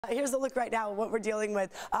Here's a look right now at what we're dealing with.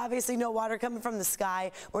 Obviously, no water coming from the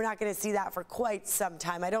sky. We're not going to see that for quite some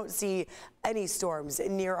time. I don't see any storms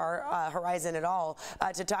near our horizon at all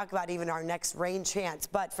to talk about even our next rain chance.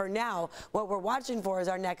 But for now, what we're watching for is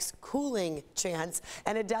our next cooling chance.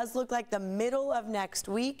 And it does look like the middle of next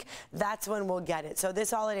week, that's when we'll get it. So this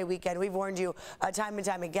holiday weekend, we've warned you time and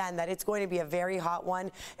time again that it's going to be a very hot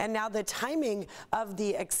one. And now the timing of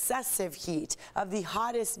the excessive heat, of the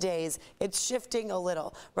hottest days, it's shifting a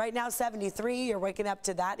little. Right now, 73, you're waking up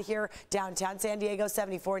to that here downtown San Diego,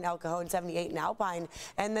 74 in El Cajon, 78 in Alpine.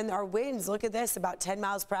 And then our winds, look at this, about 10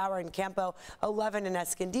 miles per hour in Campo, 11 in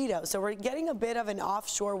Escondido. So we're getting a bit of an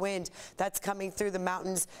offshore wind that's coming through the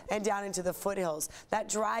mountains and down into the foothills. That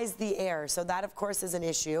dries the air, so that, of course, is an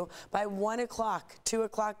issue. By 1 o'clock, 2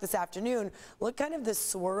 o'clock this afternoon, look kind of the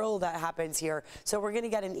swirl that happens here. So we're going to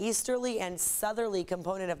get an easterly and southerly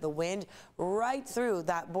component of the wind right through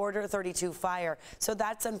that Border 32 fire. So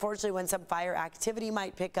that's unfortunately when some fire activity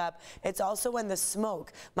might pick up. It's also when the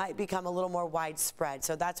smoke might become a little more widespread.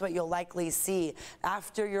 So that's what you'll likely see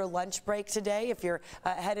after your lunch break today. If you're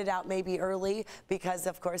headed out maybe early because,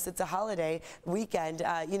 of course, it's a holiday weekend,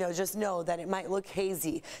 just know that it might look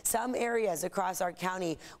hazy. Some areas across our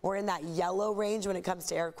county, we're in that yellow range when it comes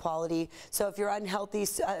to air quality. So if you're unhealthy,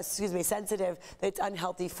 sensitive, it's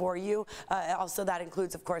unhealthy for you. Also, that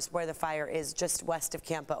includes, of course, where the fire is just west of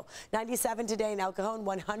Campo. 97 today in El Cajon,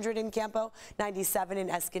 100 in Campo, 97 in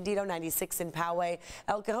Escondido, 96 in Poway.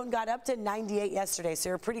 El Cajon got up to 98 yesterday, so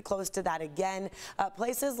you're pretty close to that again.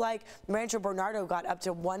 Places like Rancho Bernardo got up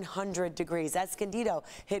to 100 degrees. Escondido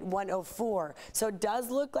hit 104. So it does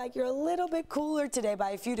look like you're a little bit cooler today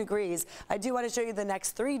by a few degrees. I do want to show you the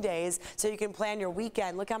next 3 days so you can plan your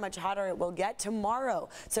weekend. Look how much hotter it will get tomorrow.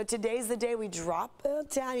 So today's the day we drop a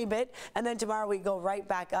tiny bit, and then tomorrow we go right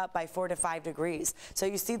back up by 4 to 5 degrees. So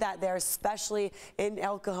you see that there, especially in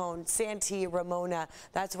El Cajon, Santee, Ramona.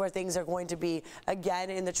 That's where things are going to be again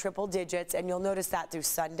in the triple digits, and you'll notice that through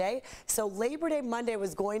Sunday. So Labor Day Monday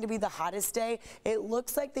was going to be the hottest day. It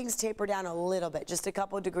looks like things taper down a little bit, just a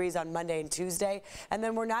couple of degrees on Monday and Tuesday, and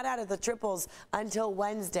then we're not out of the triples until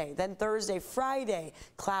Wednesday. Then Thursday, Friday,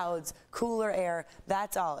 clouds, cooler air,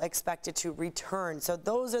 that's all expected to return. So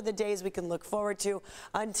those are the days we can look forward to.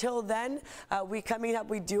 Until then, coming up,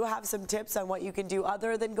 we do have some tips on what you can do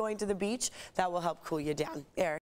other than going to the beach that will help cool you down. Eric.